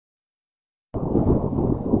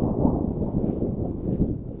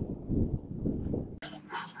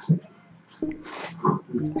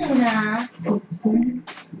Luna.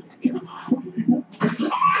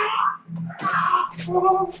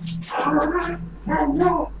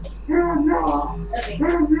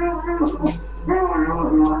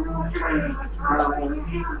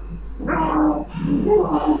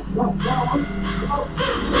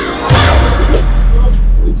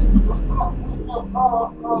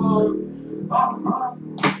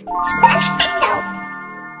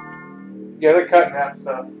 Yeah, they're cutting that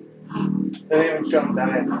stuff. They didn't even jump that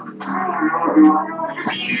in. You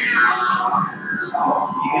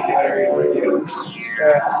can do whatever you want to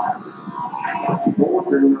do.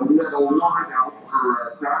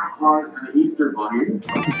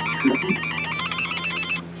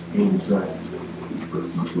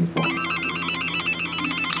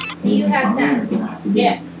 Do you have sound?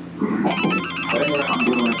 Yeah.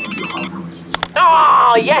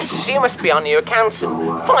 Oh, yes, you must be our new accountant.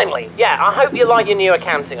 Finally, yeah, I hope you like your new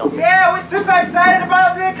accounting office. Yeah, we're super excited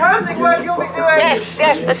about the accounting work you'll be doing.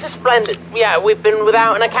 Yes, this is splendid. Yeah, we've been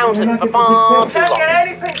without an accountant for far too Can't long. get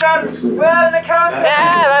anything done without an accountant.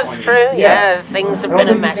 Yeah, that's true. Yeah, things have been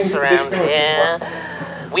a mess around here.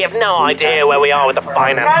 We have no idea where we are with the Can't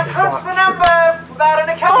finances. crunch the numbers without an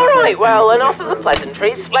accountant. Alright, well, enough of the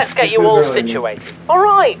pleasantries. Let's get you all situated.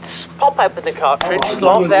 Alright, pop open the cartridge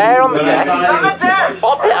slot there on the desk.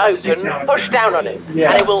 Pop it open, push down on it,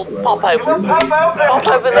 and it will pop open. Pop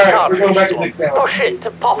open the cartridge, push it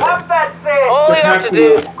to pop Pop it. that thing. All you have to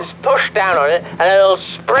do is push down on it, and it'll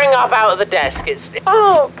spring up out of the desk.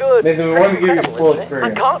 Oh, good. Nathan, we want to give you full A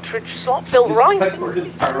experience. cartridge slot built right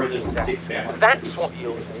in. That's That's what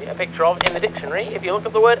you'll see a picture of in the dictionary if you look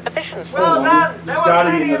up the word efficiency. Well done. That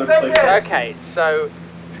was really efficient. Okay, so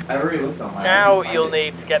I already looked on mine. now you'll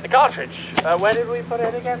need to get the cartridge. Where did we put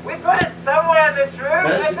it again? We put it somewhere in this room,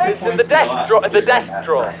 I think. In the desk drawer. The desk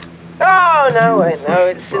drawer. Oh no, wait, no,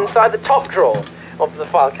 it's inside the top drawer of the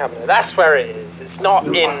file cabinet. That's where it is. It's not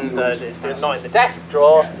in the. It's not in the desk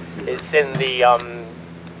drawer. It's in the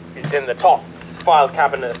It's in the top file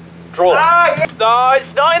cabinet drawer. Ah, yeah. No,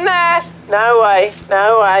 it's not in there. No way.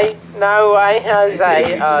 No way. No way,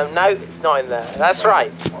 Jose. No, it's not in there. That's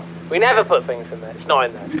right. We never put things in there. It's not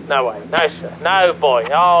in there. No way. No, sir. No, boy.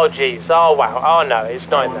 Oh, jeez. Oh, wow. Oh, no. It's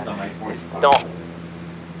not in there. It's not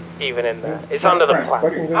even in there. It's under the plant.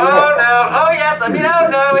 Oh no. Oh yes. I mean, oh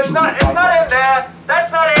no. It's not in there.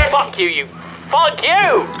 That's not it. Fuck you, you. Fuck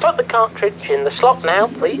you! Put the cartridge in the slot now,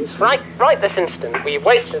 please. Right this instant. We've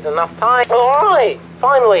wasted enough time. Alright,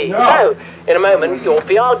 finally. No. So, in a moment, your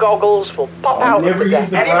VR goggles will pop out of the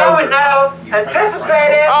desk. And you know it now.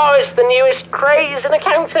 Anticipated. Oh, it's the newest craze in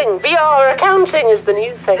accounting. VR accounting is the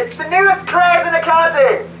new thing. It's the newest craze in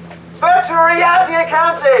accounting. Virtual reality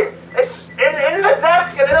accounting. It's in the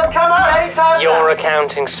desk and it'll come out anytime. Your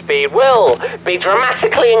accounting speed will be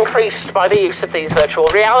dramatically increased by the use of these virtual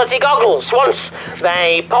reality goggles. Once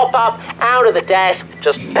they pop up out of the desk,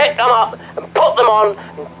 just pick them up and put them on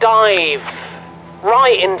and dive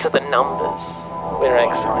right into the numbers. We're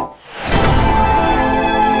excited.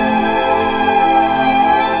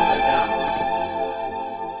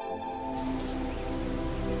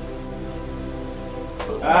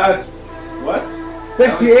 What?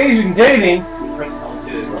 Sexy Asian dating? Press L2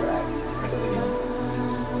 to go back. Press it again.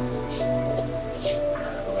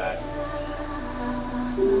 Go back.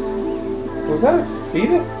 Was that a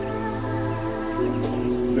fetus?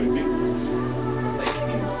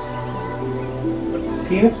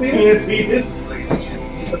 Penis fetus? Penis.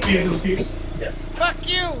 A penis is penis. Yes. Fuck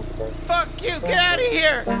you! Fuck you! Get out of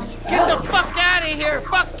here! Get the fuck out of here!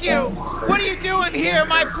 Fuck you! What are you doing here in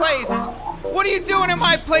my place? What are you doing in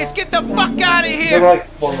my place? Get the fuck out of here! Like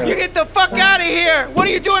 4 minutes. You get the fuck out of here! What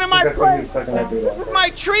are you doing in my place? My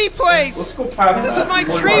tree place! Let's go past This that. is my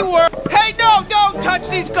tree world! Hey, no! Don't touch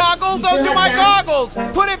these goggles! Those are my goggles!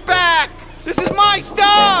 Put it back! This is my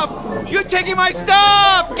stuff! You're taking my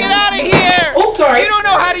stuff! Get out of here! Oh, sorry. You don't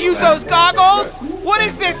know how to use those goggles! What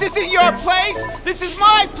is this? This is your place? This is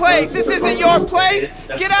my place! This isn't your place!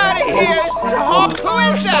 Get out of here! This is hard. Who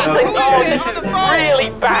is that? Who is it on the phone? Really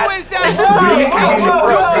bad. Who is that? Hey,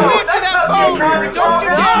 don't you answer that phone! Don't you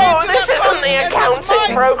dare answer that phone! This isn't the That's accounting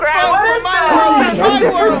my program. phone from my world! My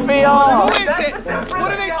world! VR. Who is it? What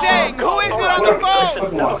are they saying? Who is it on the phone?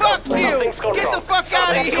 Fuck you! Get the fuck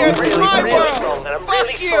out of here! This is my world!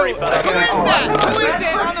 Fuck you! Who is that? Who is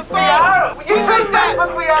it on the phone? Who is that?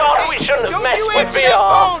 God, we shouldn't have Don't messed you with answer that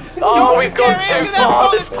VR. phone! Oh, Don't we've you gone dare too answer that far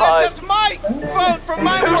phone! this time. That's my phone from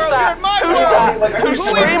my world! You're in my Who's world! that? Who Who's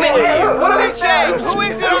is screaming it? at you? What are they saying? Who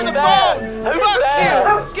is it on the Who's phone? there? Who's Fuck there?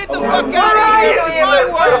 you! Get the fuck out of here! This is my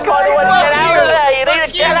world! Get out of there! You need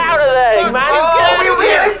to get out of there, Fuck man! you! Get out of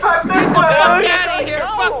here! Fuck Get the fuck out of here!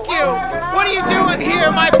 Fuck you! What are you doing here? here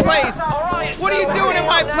in my place? What are you doing in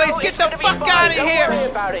my place? Get the fuck out of here!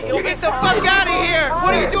 You get the fuck out of here!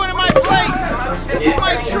 What are you doing in my place? This is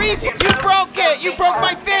my treat! You broke it! You broke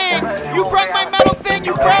my thing! You broke my metal thing!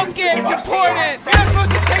 You broke it! It's important! You're not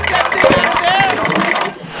supposed to take that thing out of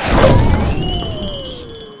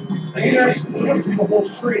there! You guys see the whole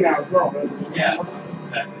screen now as well. Yeah,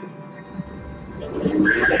 exactly. 8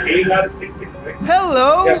 out of 666.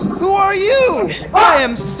 Hello? Yes. Who are you? I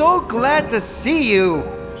am so glad to see you.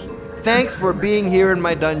 Thanks for being here in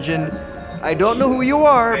my dungeon. I don't know who you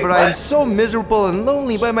are, but I am so miserable and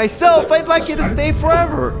lonely by myself. I'd like you to stay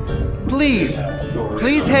forever. Please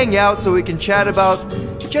hang out so we can chat about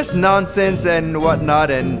just nonsense and whatnot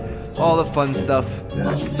and all the fun stuff.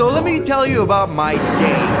 So let me tell you about my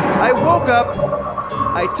day. I woke up,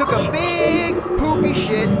 I took a big poopy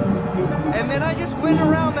shit, and then I just went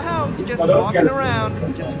around the house, just walking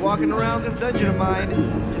around this dungeon of mine.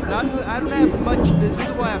 I don't have much. This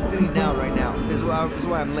is why I'm sitting down right now. This is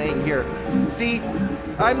why I'm laying here. See,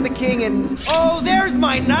 I'm the king, and oh, there's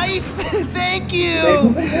my knife. Thank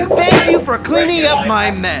you. Thank you for cleaning up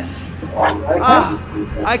my mess.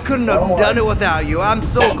 I couldn't have done it without you. I'm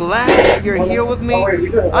so glad that you're here with me.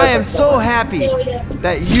 I am so happy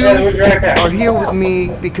that you are here with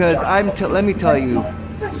me because let me tell you,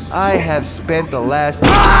 I have spent the last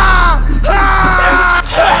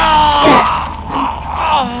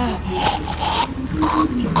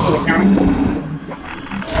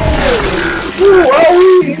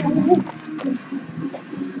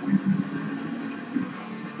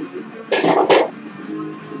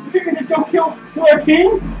You can just go kill our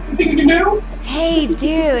king? You think you can do? Hey,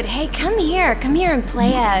 dude. Hey, come here. Come here and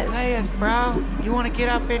play us. Play us, bro. You want to get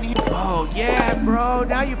up in here? Oh, yeah, bro.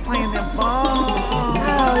 Now you're playing them bones.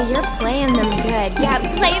 Oh, you're playing them good. Yeah,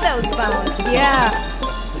 play those bones. Yeah.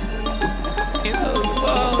 Play those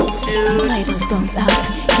bones, You dude. play those bones up.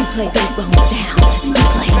 You play those bones down. You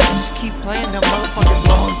play Just keep playing them motherfucking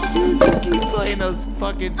bones, dude. Just keep playing those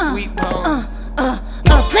fucking sweet bones.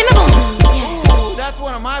 play my bones. Yeah. Ooh, that's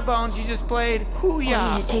one of my bones you just played. I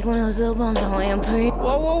Hoo-yah. need to take one of those little bones away and put it.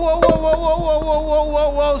 Whoa, whoa, whoa, whoa, whoa, whoa, whoa, whoa, whoa, whoa,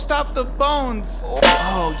 whoa, stop the bones.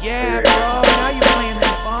 Oh, yeah, bro. Now you're playing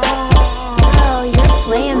them bones. Oh, you're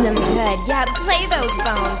playing them good. Yeah, play those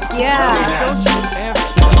bones. Yeah. Don't you ever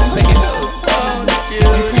stop playing those bones, You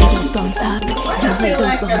dude. play those bones up. You play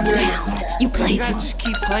those bones down. You play You gotta them. just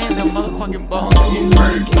keep playing them motherfucking bones, dude.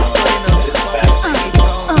 Keep playing those fucking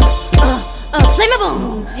bones. Play my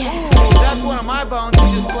bones. Yeah. Ooh, that's one of my bones you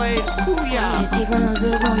just played. I Hoo-yah. need to take one of those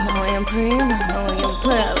little bones away and put it in. Oh, you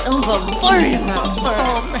play a little bone. Oh,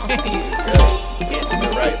 man, you're hitting the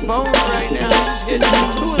right bones right now. Just hitting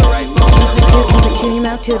two of the right bones. Put two in your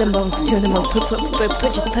mouth, two of them bones, two of them bones.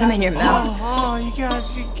 Just put them in your mouth. Oh, you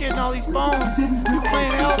guys, you're getting all these bones. You're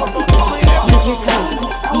playing hell of a bones. You're playing everything. Use your toes.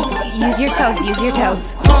 Use your toes. Use your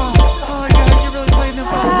toes. Oh, yeah, you're really playing the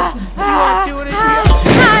bones. You are doing it.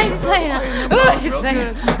 He's playing them. He's playing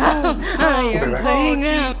them. You're playing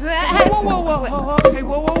them. Whoa, whoa, whoa, whoa, hey,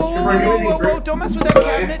 whoa, whoa, whoa, whoa, whoa, whoa, don't mess with that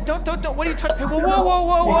cabinet. Don't, what are you talking? Hey, whoa, whoa, whoa,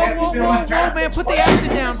 whoa, whoa, whoa, man, put the acid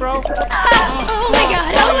down, bro. Oh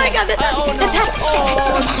my god, that's hot. Oh, no. It's hot.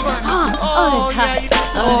 Oh, It's hot. yeah,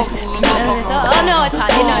 Oh, no, it's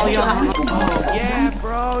hot. You know it's too hot. Oh, yeah,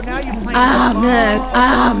 bro, now you're playing.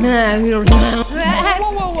 Man.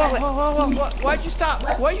 Whoa, why'd you stop?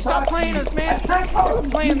 Why'd you stop playing us, man? You were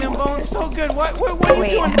playing them bones so good. What are you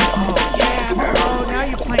doing? Oh, yeah, bro, now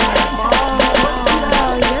you're playing them bones.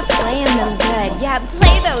 Oh, you're playing them good. Yeah,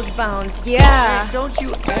 play those bones. Yeah. Hey, don't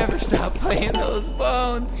you ever stop playing those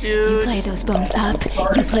bones, You dude. play those bones up.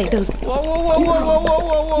 You play those. Whoa, whoa, whoa, whoa, whoa,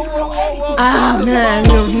 whoa, whoa, whoa, whoa, whoa. Man.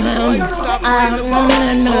 Why'd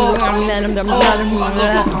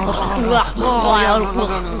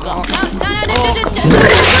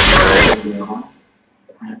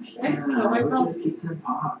you stop playing them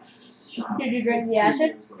Did you drink the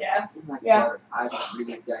acid? Yeah. Yeah. What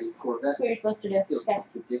you're supposed to do. Okay.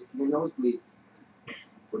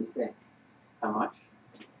 What do you say? How much?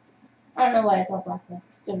 I don't know why it's all black there.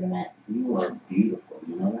 Just give it a minute. You are beautiful,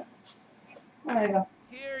 you know that? Oh, there you go.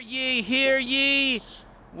 Hear ye.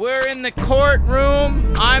 We're in the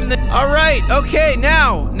courtroom. Alright, okay,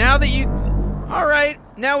 now that you... Alright,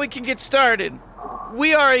 now we can get started.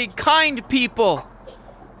 We are a kind people.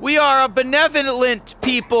 We are a benevolent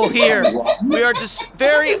people here. We are just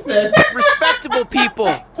very respectable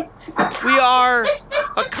people. We are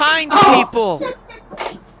a kind people.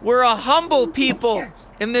 We're a humble people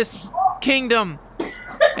in this kingdom.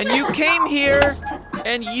 And you came here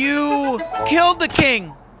and you killed the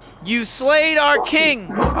king. You slayed our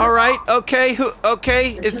king. All right, okay,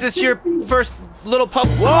 okay. Is this your first little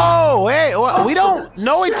public. Whoa, hey, we don't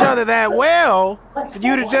know each other that well for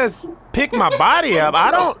you to just pick my body up.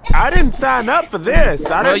 I didn't sign up for this.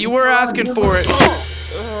 Well, you were asking for it.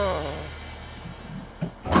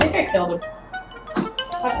 I think I killed him.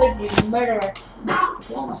 I think you murderer.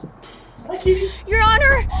 Your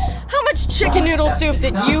Honor, how much chicken noodle soup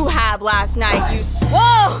did you have last night? You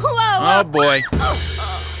whoa. Oh boy.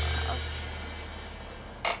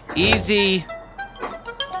 Easy.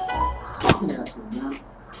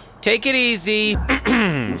 Take it easy.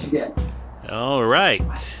 All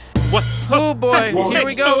right. What? Oh boy, here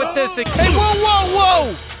we go with this. Hey,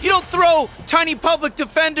 whoa! You don't throw tiny public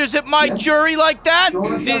defenders at my jury like that.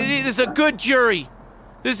 This is a good jury.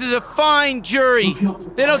 This is a fine jury.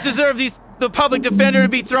 They don't deserve the public defender to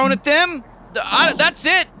be thrown at them. That's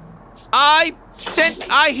it. I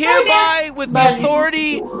hereby, with the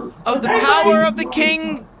authority of the power of the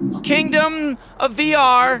kingdom of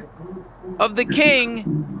VR, of the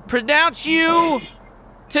king, pronounce you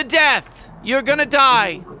to death. You're gonna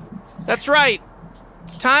die. That's right.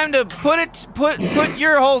 It's time to put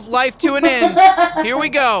your whole life to an end. Here we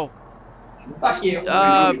go. Fuck you.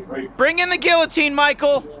 Bring in the guillotine,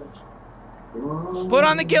 Michael. Put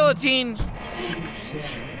on the guillotine.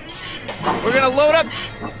 We're gonna load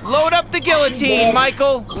up the guillotine,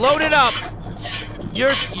 Michael. Load it up.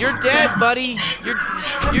 You're dead, buddy.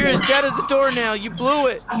 You're as dead as a doornail. You blew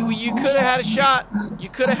it. You could have had a shot. You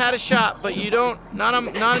could have had a shot, but you don't. Not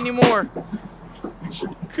anymore.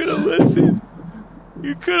 You could have listened.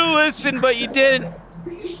 You could have listened, but you didn't.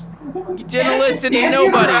 You didn't listen to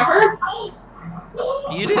nobody.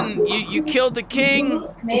 You didn't. You killed the king,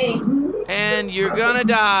 and you're gonna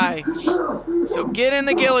die. So get in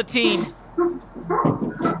the guillotine.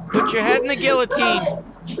 Put your head in the guillotine.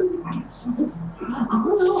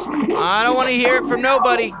 I don't want to hear it from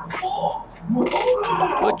nobody.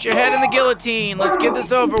 Put your head in the guillotine. Let's get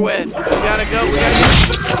this over with. We gotta go.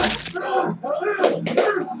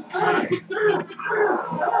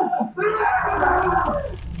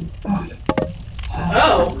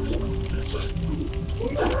 Oh.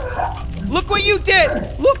 Look what you did!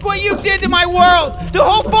 Look what you did to my world! The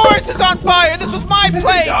whole forest is on fire! This was my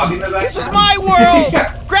place! This was my world!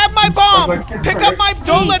 Grab my bomb! Pick up my...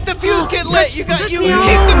 Don't let the fuse get lit! You keep the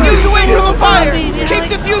fuse away from the fire! Keep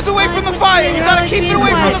the fuse away from the fire! You gotta keep it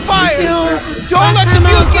away from the fire! Don't let the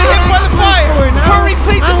fuse get hit by the fire! Hurry,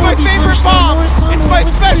 please! It's my favorite bomb! It's my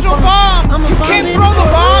special bomb! You can't throw the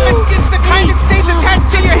bomb! It's the kind that stays attached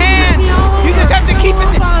to your hand! You just have to keep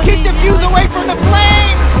the fuse away from the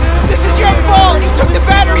flames! This is your fault! You took the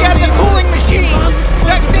battery out of the cooling machine!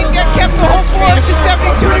 That thing that kept the whole forest at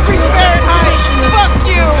 72 degrees Fahrenheit! Fuck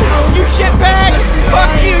you! You shitbag! Fuck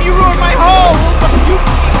you! You ruined my home! You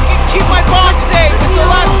keep my bomb safe! It's the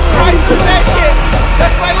last prized possession!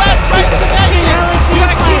 That's my last prized possession! You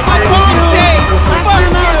gotta keep my bomb safe! Fuck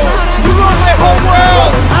you! You ruined my whole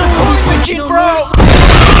world! The cooling machine broke!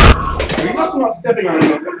 You must not stepping on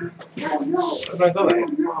him. That's what I thought.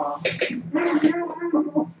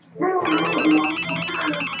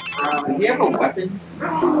 Does he have a weapon?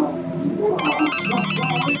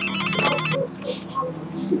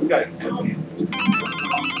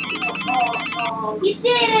 You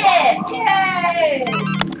did it! Yay!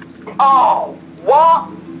 Oh,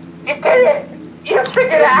 what? You did it! You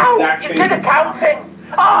figured it out! You did the counting!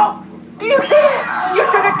 Oh! You did it! You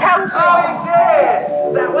did the counting! Oh, you did!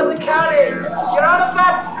 That wasn't counting! You're out of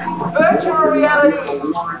that virtual reality!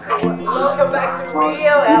 Welcome back to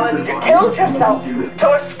reality! You killed yourself to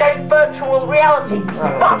escape virtual reality!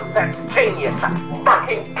 Fuck, that's genius! That's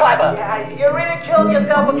fucking clever! Yeah, you really killed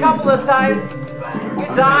yourself a couple of times! You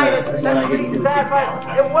died, that's pretty sad, but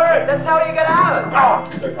it worked! That's how you got out!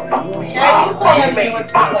 Oh! Yeah, you play everyone.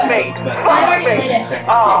 Fuck me! Fuck me!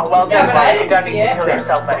 Oh, well, then you don't need to kill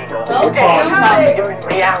yourself anymore. You're in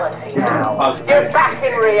reality now. You're back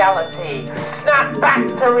in reality. Snap back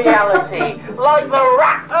to reality. Like the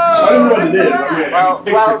rat. I don't know what it is.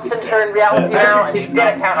 Well, since you're in reality now and you did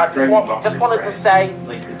account, I just wanted to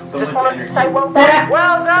say well done.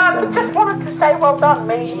 Well done. Just wanted to say well done.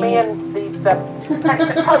 Me and these tell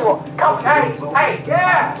you what. Come, hey,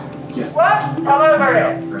 yeah. What? Come over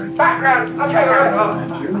here. Background.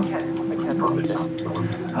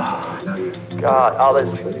 God, this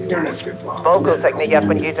vocal technique I've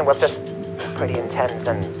been using was just pretty intense,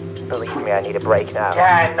 and believe me, I need a break now.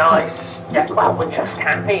 Yeah, nice. Yeah, well, we're just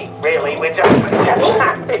happy, really. We're just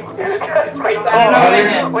happy. We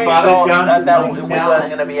thought that we weren't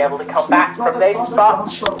going to be able to come back from this,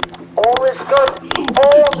 but all is good.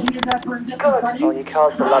 All good. Well, you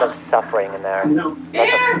caused a lot of suffering in there. Lots of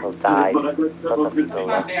people died. Lots of people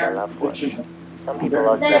lost their loved ones. Some people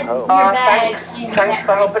lost their home. Thanks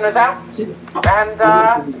for helping us out.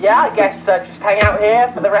 And, yeah, I guess just hang out here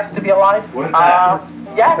for the rest of your life. What is that?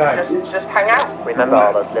 Yeah, just hang out. Remember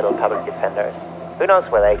all those little public defenders? Who knows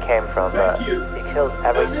where they came from, but they killed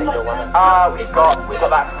every single one of them. We got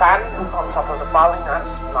that fan on top of the filing. That's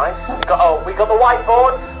nice. We got the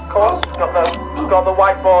whiteboard. Of course, we got the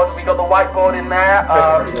whiteboard. We got the whiteboard in there.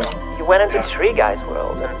 You went into Tree Guy's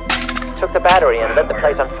world and took the battery and lit the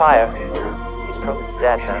place on fire. He's probably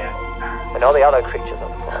dead now. And all the other creatures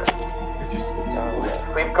on the floor.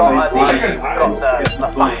 We've got the fucking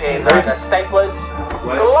the staplers.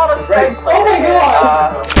 There's a lot of staplers. Oh my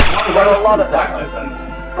god! We've got a lot of them.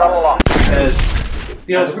 Got a lot.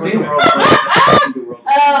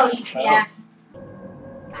 Oh, yeah.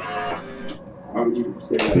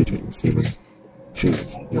 Dating semen.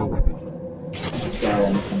 Choose your weapon.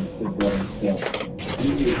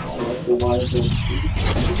 Maybe I shouldn't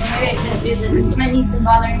do this. Money's been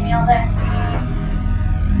bothering me all day.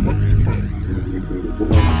 Let's play.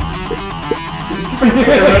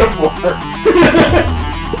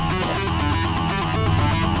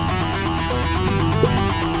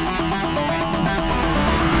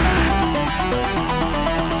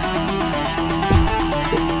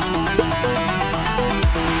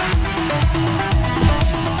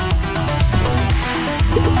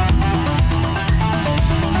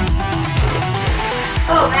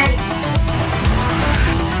 Oh, Maddie.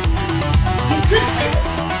 You could play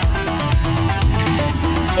this.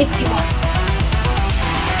 If you want.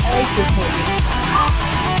 I like this movie.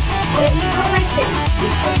 Wait, you don't like this.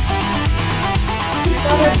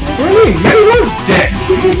 Really? Maybe loves dicks.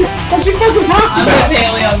 What she fucking talks I'm about? with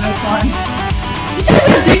Haley on this one. You talk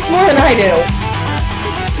about dicks more than I do.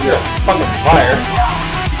 You're a fucking liar.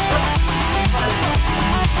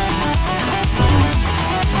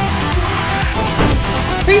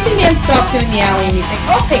 Crazy man stops you in the alley and you think,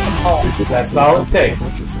 I'll take him home. That's all it takes. So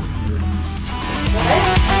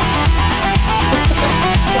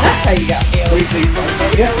that's how you got Haley.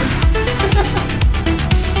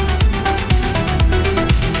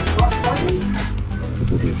 It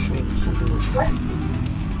will be a shame if something was wrong.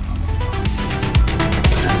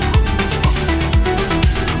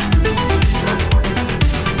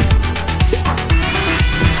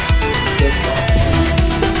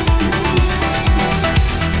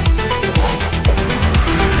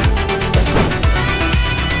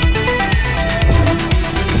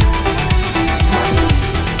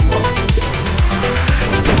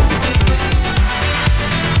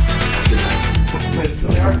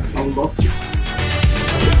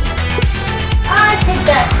 I take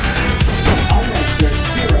that.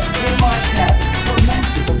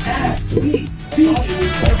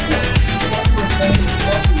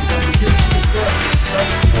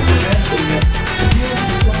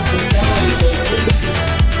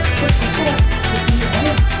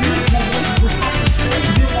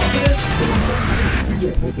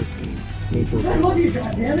 Play this game. Major weapons.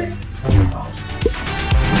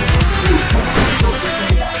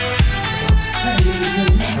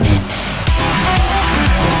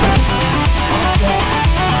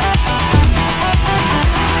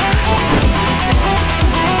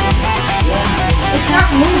 It's not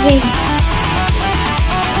moving.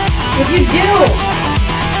 If you do,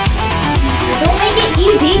 don't make it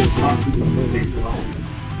easy.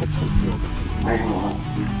 Let's hope you'll continue.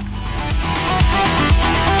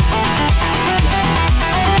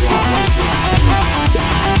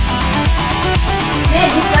 Man,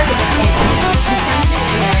 you suck at this game.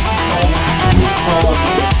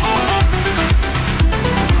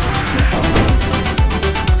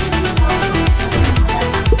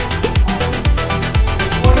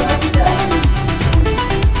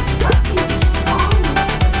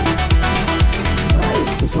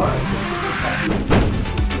 This is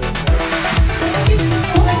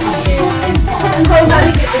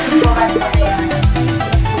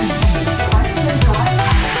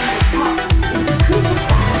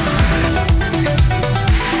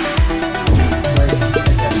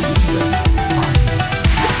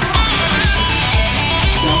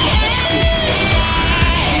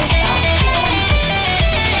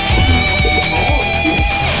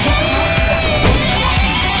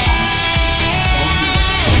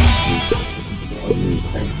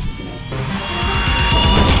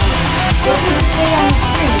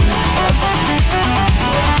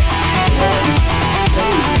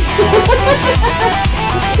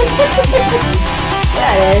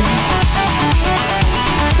That is.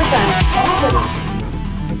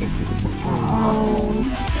 I guess we can start trying.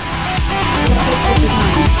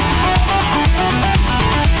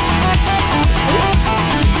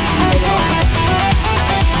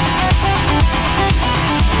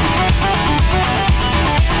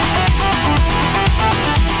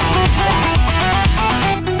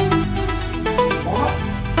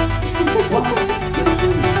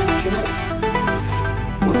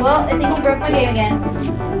 I think you broke my game again.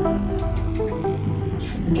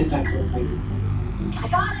 Get back to the thing. I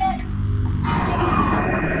got it!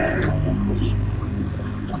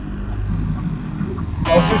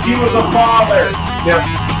 Oh, since he was a father. Yep.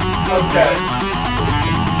 Okay.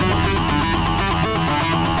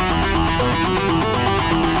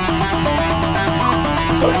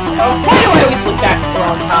 Why do I always look back at the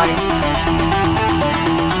wrong time?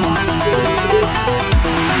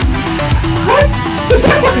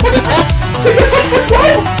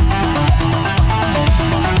 Oh,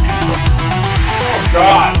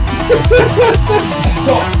 God.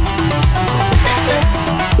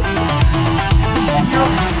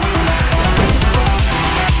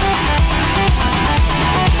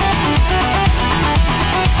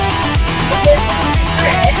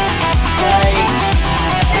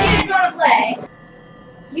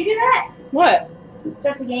 Did you do that? What?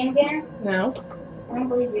 Start the game again? No. I don't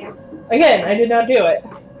believe you. Again, I did not do it.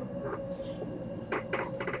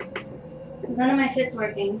 None of my shit's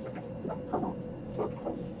working.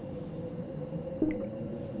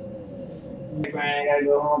 Hey, Brian, I gotta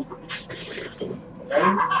go home. Ready?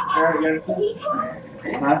 Alright, you ready?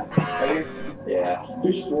 Huh? Ready? Yeah.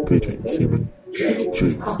 Paycheck, semen,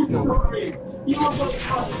 cheeks, love.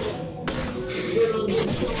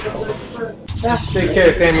 Take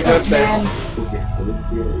care, Sammy. That's that.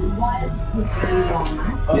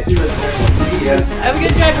 I'll see you later. Yeah. Have a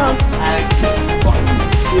good drive home.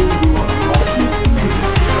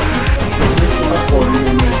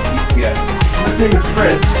 Yeah. My name is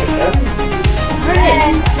Chris.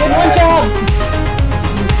 Good one job.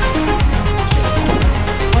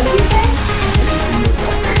 What did you say?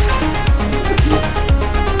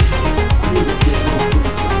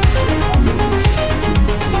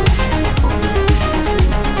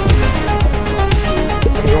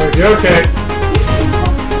 You okay?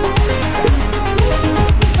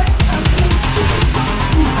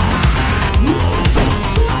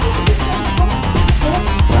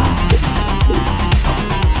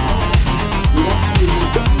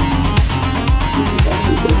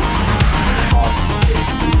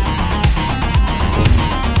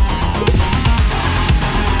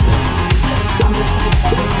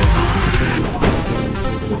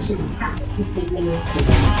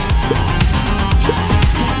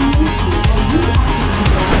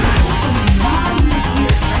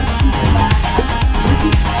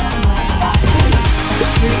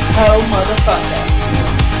 Oh, motherfucker.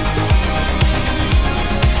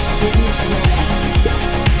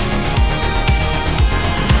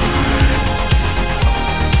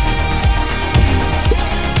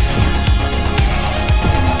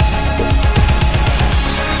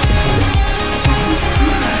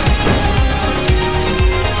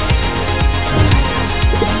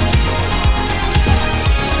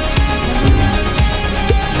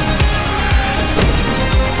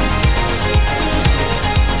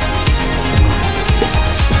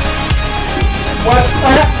 What?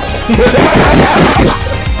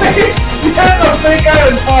 You had to think out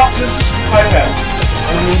and talk to my head.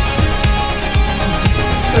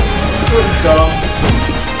 This was dumb.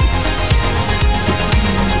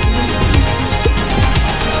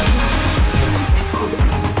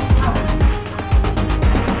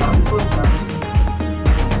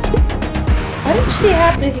 Why did she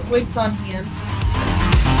have to hit wigs on hand?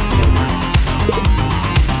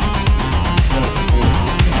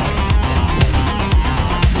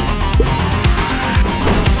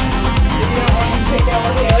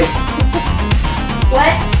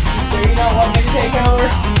 What? Sure you don't want me to take over?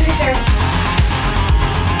 Pretty sure.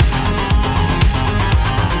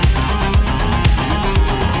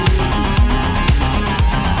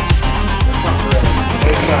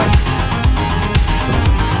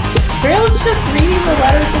 Trail's just reading the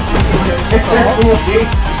letters of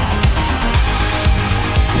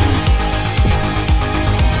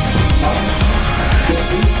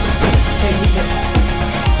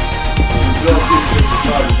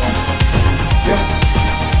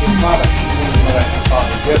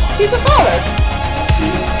He's a father.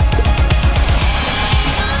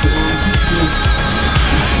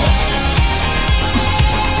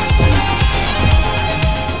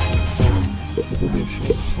 It will be a shame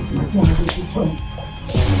if something I'm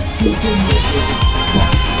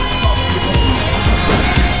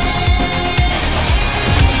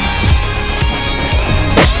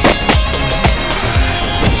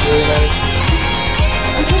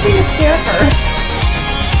hoping to scare her.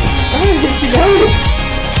 I don't think she knows.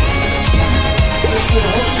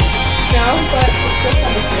 No, but it's just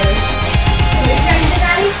kind of scary. Are you trying to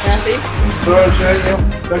Daddy? Nancy? Throw a shit, you know,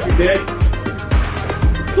 suck your dick.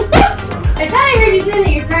 I thought I heard you say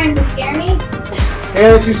that you're trying to scare me. Hey,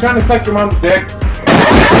 Hey, she's trying to suck your mom's dick.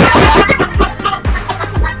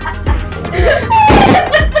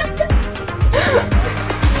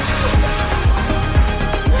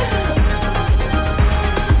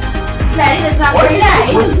 Daddy, that's not very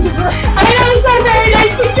nice. I know it's not very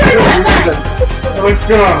nice to do that. So let's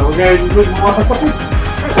go. Okay, you just walk.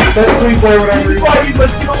 Let's replay whatever you want. He's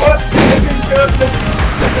like, you know what?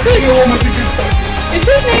 Is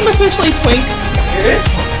his name officially Twink? It is?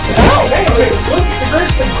 Oh, hey, look at the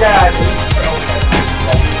Gerson guy.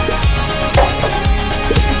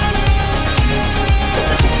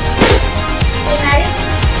 Hey, Maddie,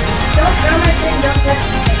 don't throw my shit and don't touch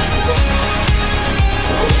me.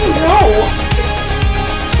 No.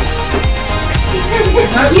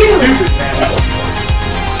 It's not stupid, man.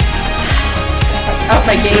 Out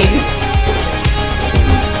my game.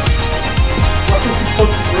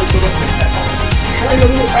 Try to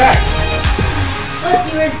move back. Let's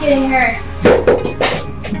see where's getting hurt.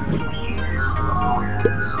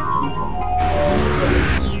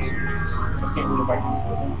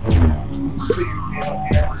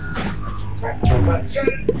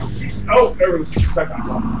 Oh, everyone's stuck on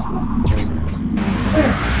something.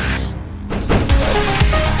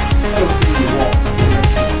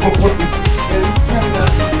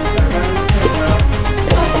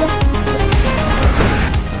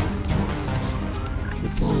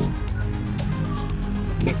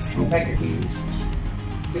 Next room, Thank you. please.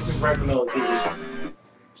 This is right in the middle of the TV.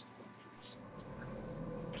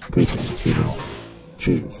 Greetings, human.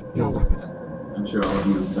 Choose your weapon. I'm sure all of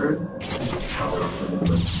you have heard.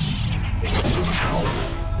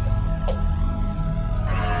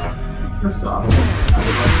 First off, I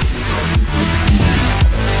would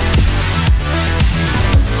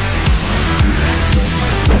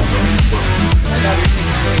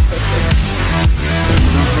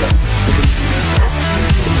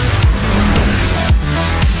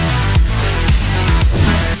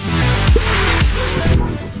This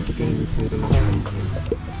reminds us of the game we played a long time ago.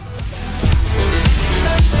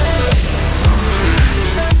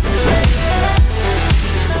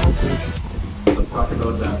 let's talk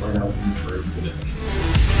about that right out in the room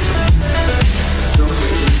today.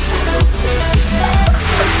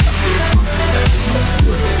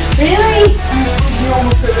 Really? You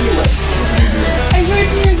almost did anyway. I heard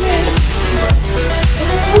you again. Was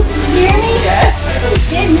it supposed to hear me? Yes. It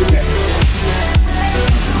didn't.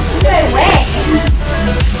 Get away.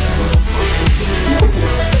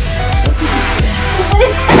 What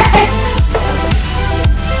is that?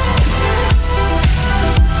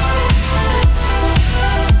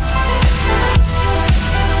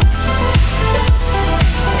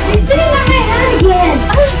 It's sitting on my head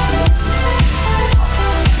again.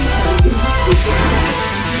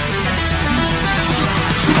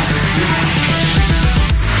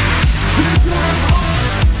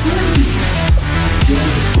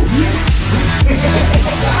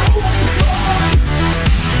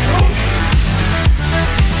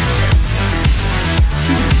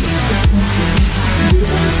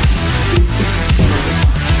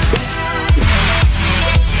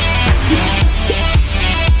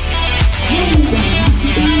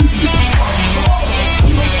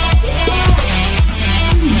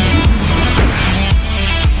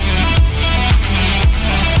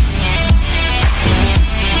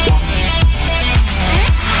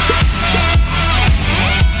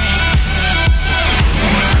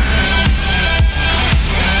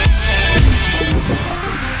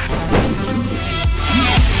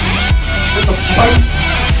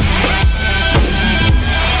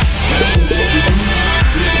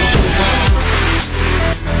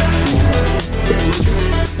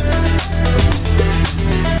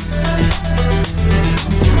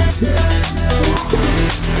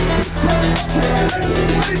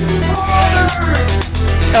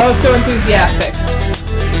 Oh, so enthusiastic.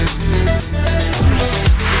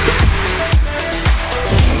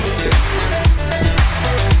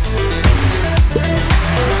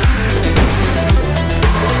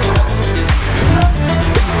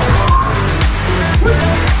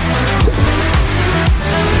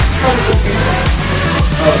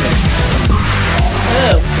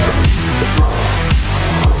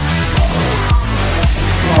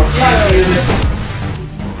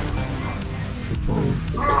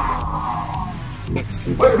 Next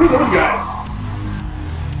room. Wait, who are those guys?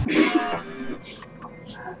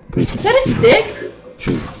 Greetings, Is that a human. dick?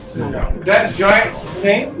 Choose your weapon. That giant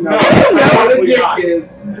thing? No, I that's know what a what dick not.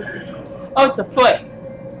 is. Oh, it's a foot.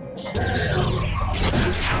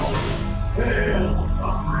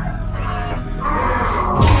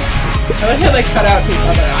 I like how they cut out his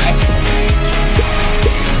other eye.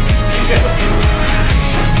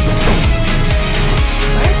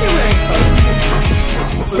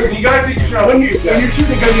 you gotta take your shot. When you're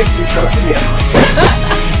shooting, you gotta get your shot.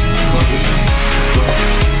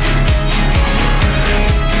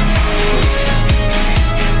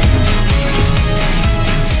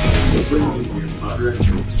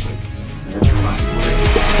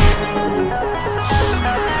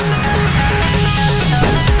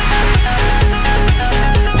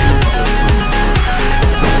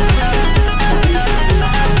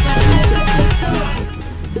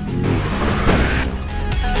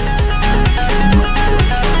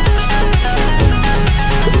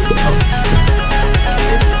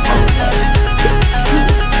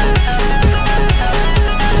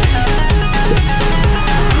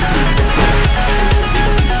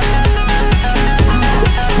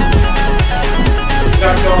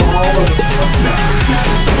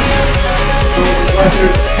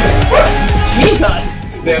 Jesus!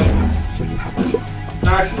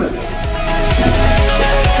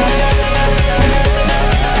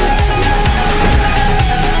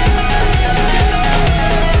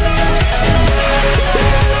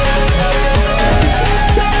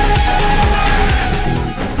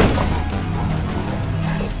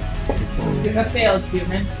 You have failed,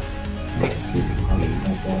 human.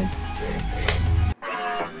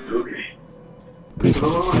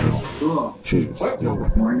 Cool. Choose.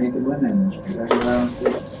 More naked women. What's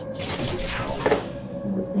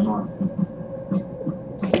going on?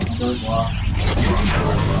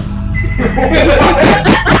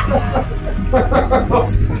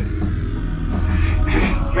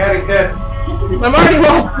 Matty tits. I'm already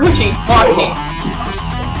walking.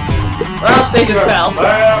 Well, they just fell.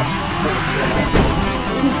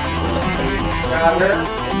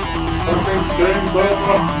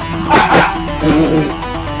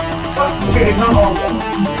 Okay, come on.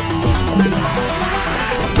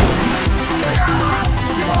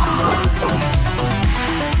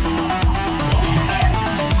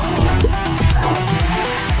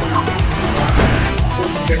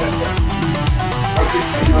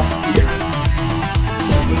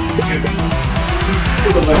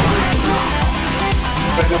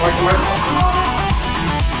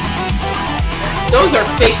 Those are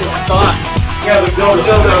fake as fuck. Yeah, they're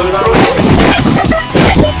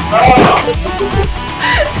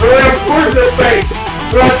of course they're fake.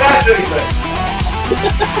 They're not that anything.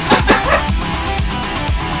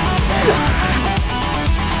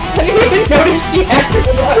 I didn't even notice she had to.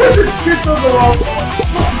 Shit's on the wrong one.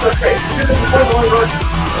 They're fake. This is the one run.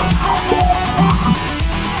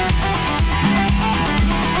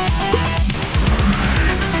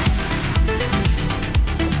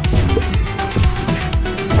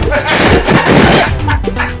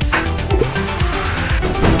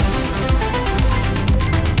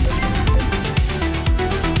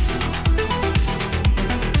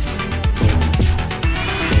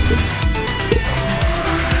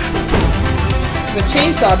 The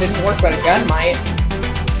chainsaw didn't work, but a gun might.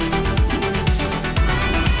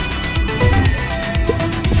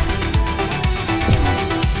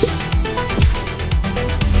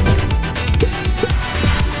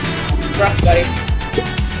 It's rough, buddy.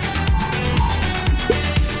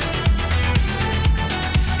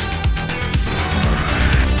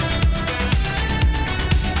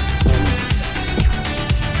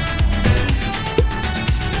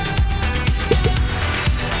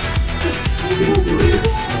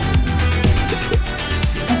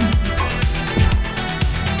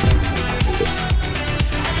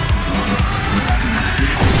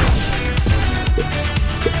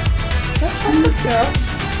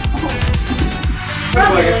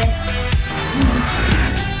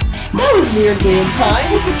 That was weirdly in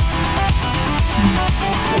time.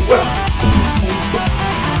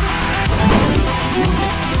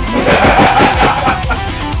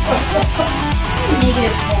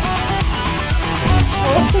 Negative.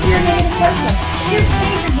 Well, what's with your negative person? You're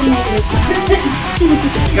favorably negative. You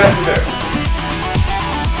guys are there.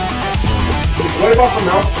 What about the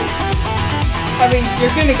mouth? I mean, you're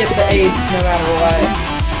gonna get the AIDS no matter what.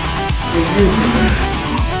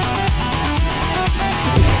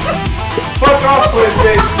 Fuck off,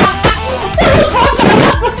 PlayStation!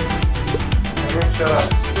 Shut up.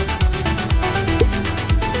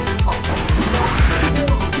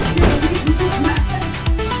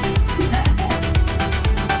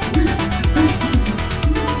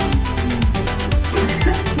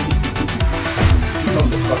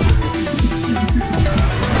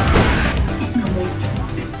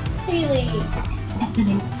 Haley.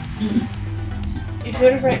 You do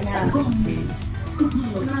it right now.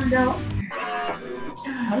 No.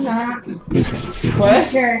 I'm not. What?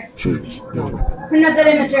 Sure. Choose. I'm not that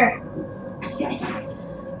immature.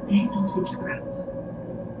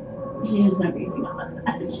 She has everything on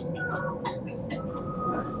that.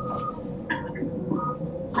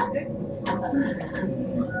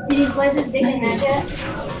 Did you play this Dick and Hatch yet?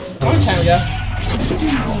 A long time ago.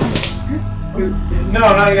 No,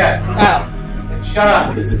 not yet. Oh. Shut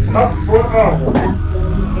up. Stop spoiling.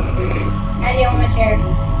 How do you want my chair?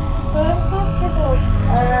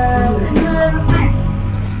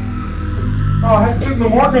 Oh, I had to sit in the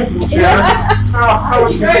more comfortable chair. Oh, I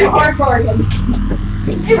was very hard bargain.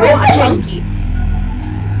 You're really chunky.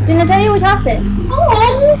 Didn't I tell you we tossed it?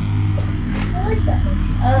 Oh! I like that.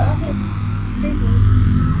 Okay.